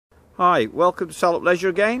Hi, welcome to Salop Leisure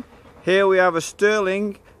again. Here we have a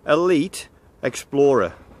Sterling Elite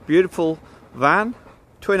Explorer. Beautiful van,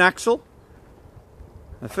 twin axle.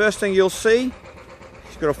 The first thing you'll see,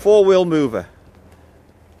 it's got a four-wheel mover.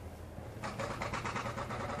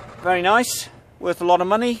 Very nice, worth a lot of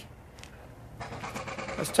money.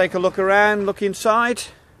 Let's take a look around, look inside.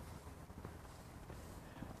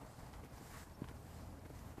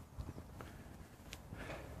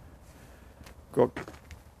 Got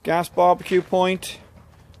gas barbecue point,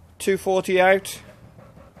 240 out.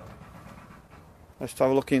 Let's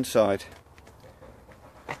have a look inside.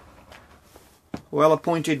 Well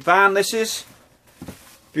appointed van this is.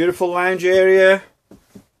 Beautiful lounge area.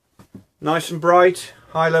 Nice and bright,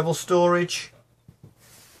 high level storage.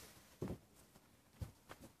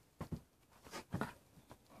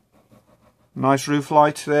 Nice roof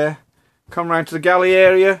light there. Come round to the galley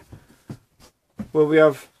area where we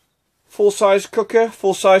have full-size cooker,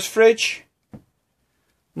 full-size fridge,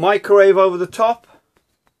 microwave over the top.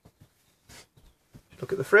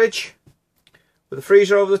 Look at the fridge with the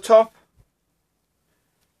freezer over the top.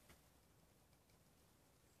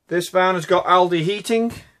 This van has got Alde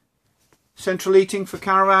heating, central heating for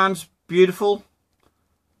caravans, beautiful.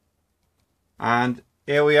 And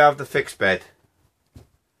here we have the fixed bed.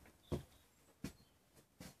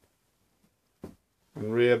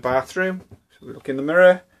 And rear bathroom. So we look in the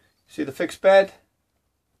mirror. See the fixed bed.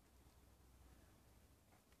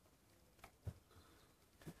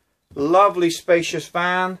 Lovely spacious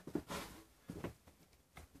van.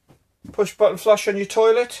 Push button flush on your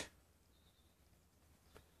toilet.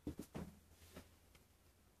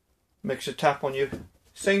 Mixer tap on your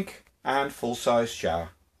sink and full size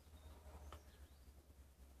shower.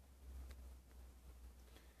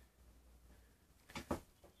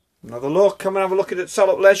 Another look, come and have a look at it at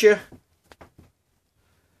Salop Leisure.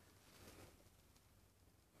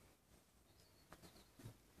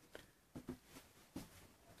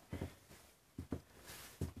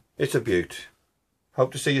 It's a beaut.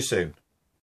 Hope to see you soon.